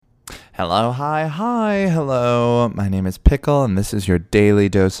Hello, hi, hello. My name is Pickle, and this is your daily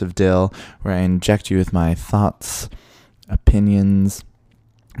dose of dill, where I inject you with my thoughts, opinions,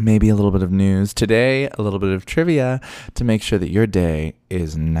 maybe a little bit of news. Today, a little bit of trivia to make sure that your day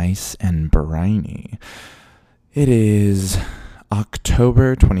is nice and briny. It is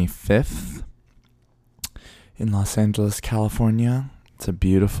October 25th in Los Angeles, California. It's a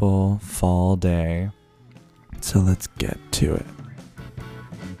beautiful fall day, so let's get to it.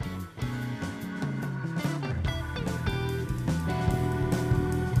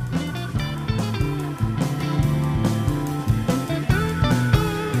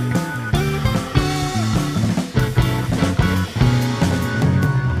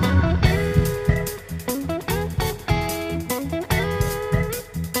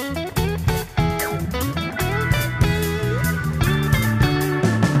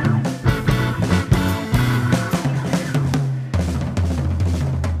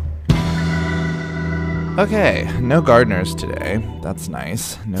 Okay, no gardeners today. That's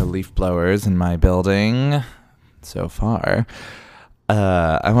nice. No leaf blowers in my building so far.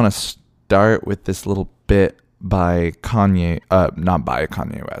 I want to start with this little bit by not by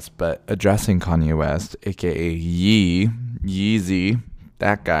Kanye West, but addressing Kanye West, aka Yeezy,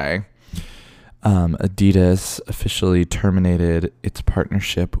 that guy. Adidas officially terminated its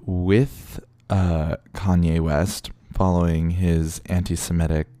partnership with Kanye West following his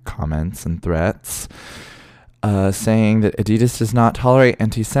anti-Semitic comments and threats, saying that Adidas does not tolerate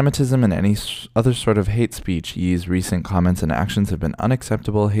anti-Semitism and any other sort of hate speech. Ye's recent comments and actions have been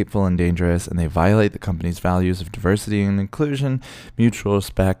unacceptable, hateful, and dangerous, and they violate the company's values of diversity and inclusion, mutual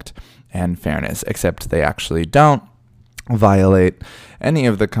respect, and fairness, except they actually don't violate any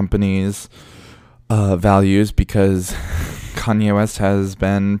of the company's values, because Kanye West has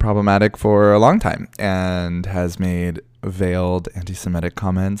been problematic for a long time and has made veiled anti-Semitic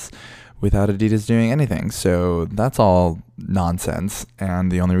comments without Adidas doing anything. So that's all nonsense.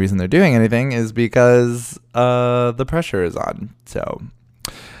 And the only reason they're doing anything is because the pressure is on. So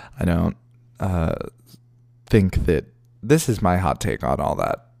I don't think that this is my hot take on all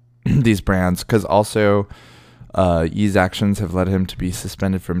that. These brands, because also Ye's actions have led him to be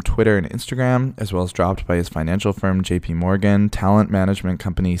suspended from Twitter and Instagram, as well as dropped by his financial firm JP Morgan, talent management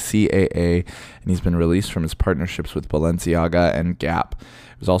company CAA, and he's been released from his partnerships with Balenciaga and Gap.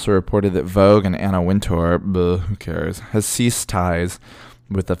 It was also reported that Vogue and Anna Wintour, who cares, has ceased ties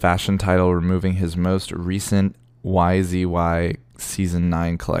with the fashion title, removing his most recent YZY Season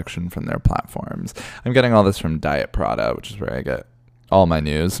 9 collection from their platforms. I'm getting all this from Diet Prada, which is where I get all my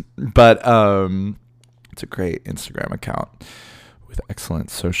news. But it's a great Instagram account with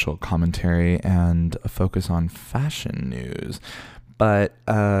excellent social commentary and a focus on fashion news. But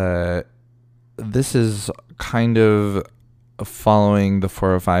this is kind of following the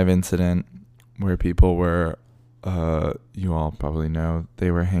 405 incident where people were, you all probably know, they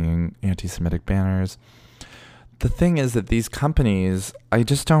were hanging anti-Semitic banners. The thing is that these companies, I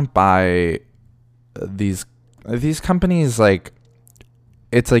just don't buy these companies. Like,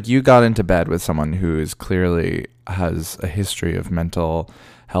 it's like you got into bed with someone who is clearly has a history of mental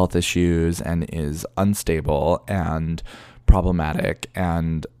health issues and is unstable and problematic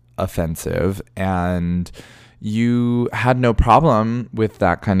and offensive, and you had no problem with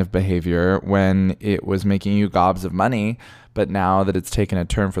that kind of behavior when it was making you gobs of money. But now that it's taken a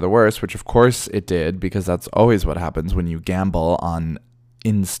turn for the worse, which of course it did, because that's always what happens when you gamble on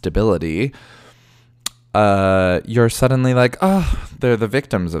instability, you're suddenly like, oh, they're the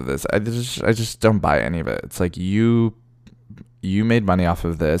victims of this. I just don't buy any of it. It's like you made money off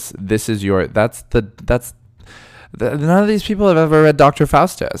of this. This is none of these people have ever read Dr.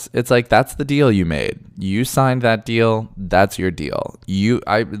 Faustus. It's like, that's the deal you made. You signed that deal. That's your deal.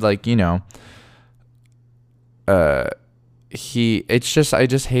 I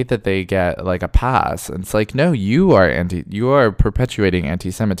just hate that they get like a pass. And it's like, no, you are perpetuating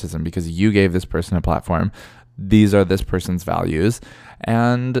anti-Semitism because you gave this person a platform. These are this person's values,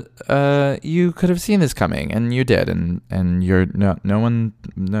 and you could have seen this coming, and you did, and you're no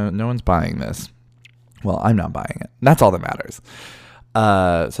one's buying this. Well, I'm not buying it. That's all that matters.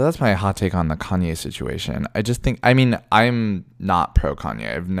 So that's my hot take on the Kanye situation. I'm not pro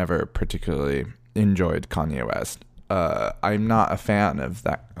Kanye. I've never particularly enjoyed Kanye West. I'm not a fan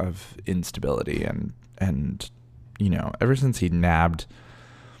of instability and ever since he nabbed,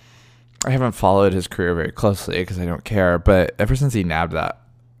 I haven't followed his career very closely because I don't care, but ever since he nabbed that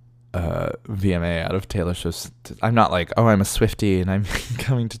VMA out of Taylor Swift, I'm not like, oh, I'm a Swiftie and I'm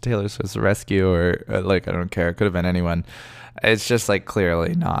coming to Taylor Swift's rescue, or like, I don't care. It could have been anyone. It's just like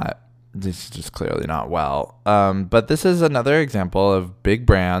clearly not This is just clearly not well. But this is another example of big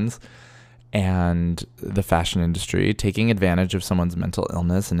brands and the fashion industry taking advantage of someone's mental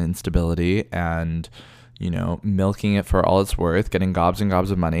illness and instability and, milking it for all it's worth, getting gobs and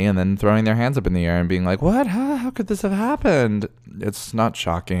gobs of money, and then throwing their hands up in the air and being like, what? How could this have happened? It's not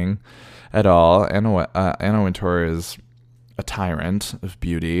shocking at all. Anna Wintour is a tyrant of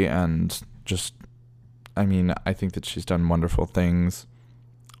beauty and just, I think that she's done wonderful things.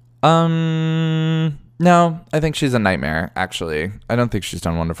 No, I think she's a nightmare, actually. I don't think she's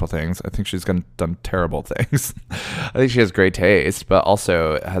done wonderful things. I think she's done terrible things. I think she has great taste, but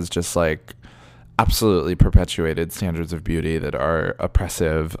also has just, absolutely perpetuated standards of beauty that are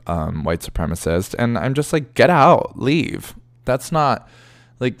oppressive, white supremacist. And I'm just get out, leave. That's not,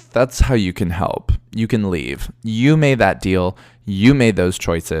 that's how you can help. You can leave. You made that deal. You made those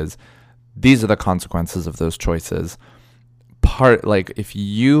choices. These are the consequences of those choices. If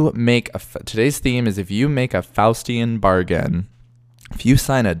you make today's theme is if you make a Faustian bargain, if you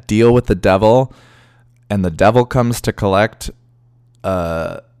sign a deal with the devil and the devil comes to collect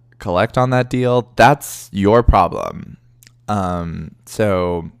on that deal, that's your problem.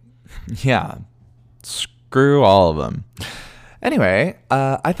 So yeah, screw all of them. Anyway,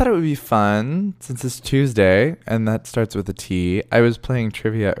 I thought it would be fun since it's Tuesday and that starts with a T. I was playing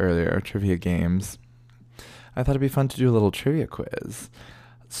trivia earlier, trivia games. I thought it'd be fun to do a little trivia quiz.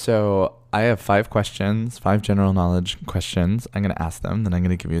 So I have 5 questions, 5 general knowledge questions. I'm going to ask them, then I'm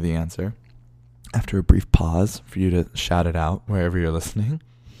going to give you the answer after a brief pause for you to shout it out wherever you're listening.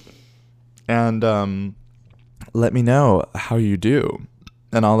 And let me know how you do.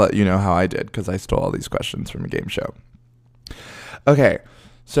 And I'll let you know how I did because I stole all these questions from a game show. Okay,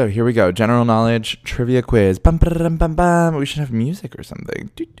 so here we go. General knowledge trivia quiz. Bum, bum, bum, bum. We should have music or something.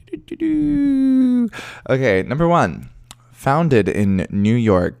 Okay, number 1. Founded in New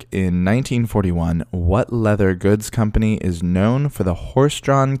York in 1941, what leather goods company is known for the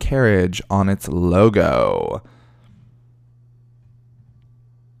horse-drawn carriage on its logo?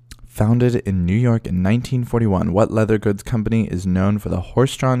 Founded in New York in 1941, what leather goods company is known for the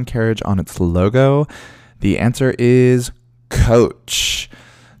horse-drawn carriage on its logo? The answer is Coach.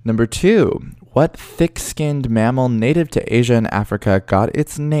 Number 2, what thick-skinned mammal native to Asia and Africa got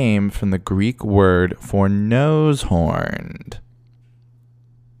its name from the Greek word for nose-horned?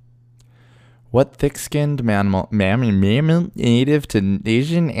 What thick-skinned mammal native to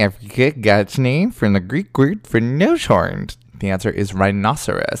Asia and Africa got its name from the Greek word for nose-horned? The answer is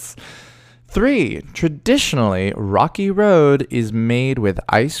rhinoceros. 3, traditionally, Rocky Road is made with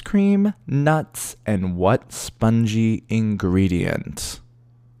ice cream, nuts, and what spongy ingredient?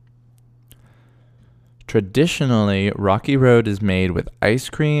 Traditionally, Rocky Road is made with ice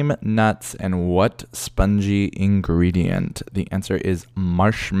cream, nuts, and what spongy ingredient? The answer is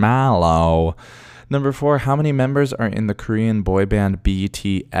marshmallow. Number 4, how many members are in the Korean boy band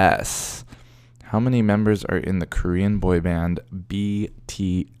BTS? How many members are in the Korean boy band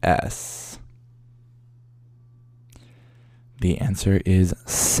BTS? The answer is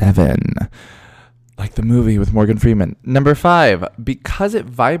 7. Like the movie with Morgan Freeman. Number 5, because it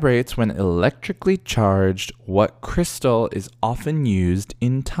vibrates when electrically charged, what crystal is often used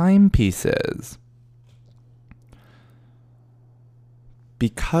in timepieces?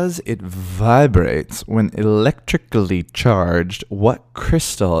 Because it vibrates when electrically charged, what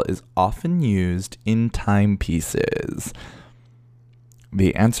crystal is often used in timepieces?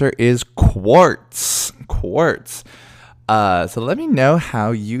 The answer is quartz. Quartz. So let me know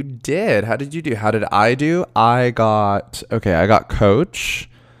how you did. How did you do? How did I do? I got Coach.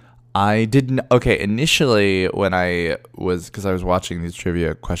 I didn't. Okay, initially when because I was watching these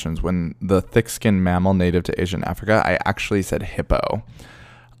trivia questions, when the thick-skinned mammal native to Asia and Africa, I actually said hippo.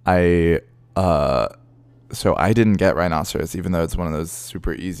 So I didn't get rhinoceros, even though it's one of those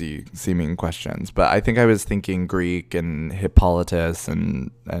super easy seeming questions. But I think I was thinking Greek and Hippolytus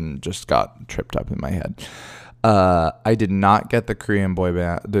and just got tripped up in my head. I did not get the Korean boy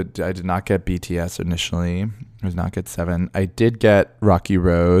band. I did not get BTS initially. I did not get 7. I did get Rocky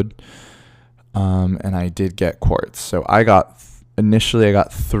Road, and I did get Quartz. So initially I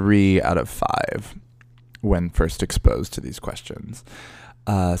got 3 out of 5 when first exposed to these questions.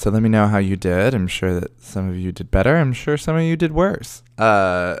 So let me know how you did. I'm sure that some of you did better. I'm sure some of you did worse,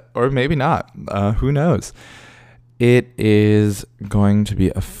 or maybe not. Who knows? It is going to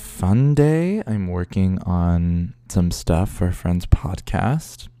be a fun day. I'm working on some stuff for a friend's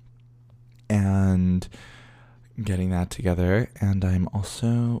podcast and getting that together. And I'm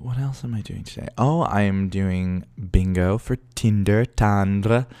also, what else am I doing today? Oh, I'm doing bingo for Tinder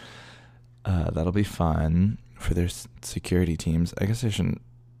Tendre. That'll be fun for their security teams. I guess I shouldn't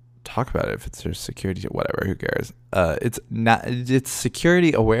talk about it if it's their security, whatever, who cares. It's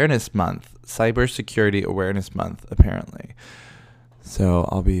Security Awareness Month, Cyber Security Awareness Month, apparently. So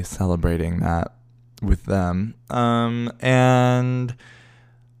I'll be celebrating that with them. And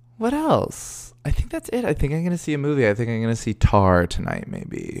what else? I think that's it. I think I'm going to see a movie. I think I'm going to see Tar tonight,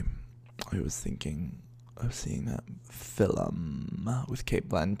 maybe. I was thinking of seeing that film with Cate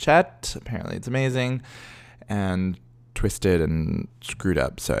Blanchett. Apparently it's amazing and twisted and screwed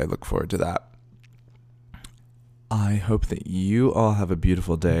up, so I look forward to that. I hope that you all have a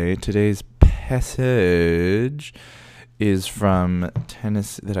beautiful day. Today's passage is from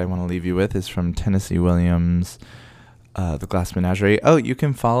that I want to leave you with is from Tennesse Williams, The Glass Menagerie. Oh, you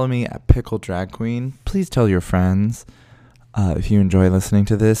can follow me at Pickle Drag Queen. Please tell your friends if you enjoy listening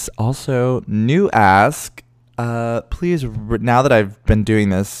to this. Also, new ask. Please, now that I've been doing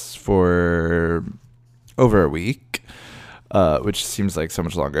this for over a week, which seems like so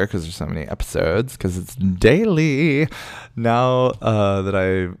much longer because there's so many episodes, because it's daily. Now that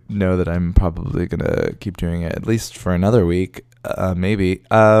I know that I'm probably going to keep doing it at least for another week, maybe,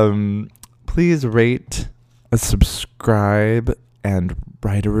 please rate, subscribe, and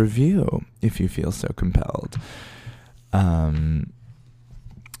write a review if you feel so compelled.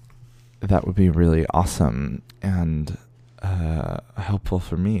 That would be really awesome and helpful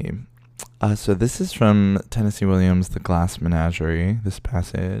for me. So this is from Tennesse Williams, The Glass Menagerie, this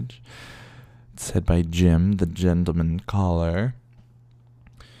passage. It's said by Jim, the gentleman caller.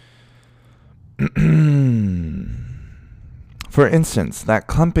 For instance, that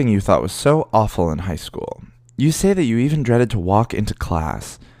clumping you thought was so awful in high school. You say that you even dreaded to walk into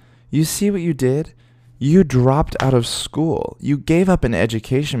class. You see what you did? You dropped out of school. You gave up an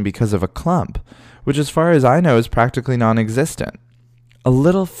education because of a clump, which as far as I know is practically non-existent. A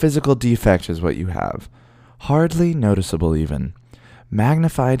little physical defect is what you have. Hardly noticeable even.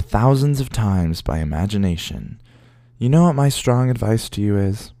 Magnified thousands of times by imagination. You know what my strong advice to you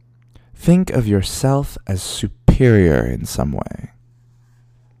is? Think of yourself as superior in some way.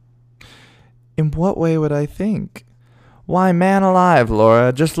 In what way would I think? Why, man alive,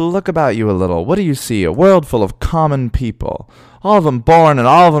 Laura, just look about you a little. What do you see? A world full of common people. All of them born and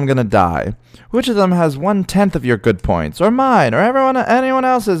all of them gonna die. Which of them has 1/10 of your good points? Or mine? Or anyone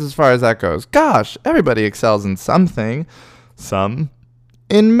else's as far as that goes? Gosh, everybody excels in something. Some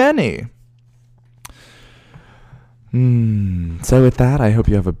in many. So with that, I hope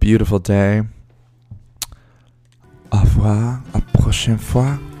you have a beautiful day. Au revoir. À prochaine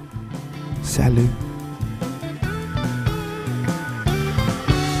fois. Salut.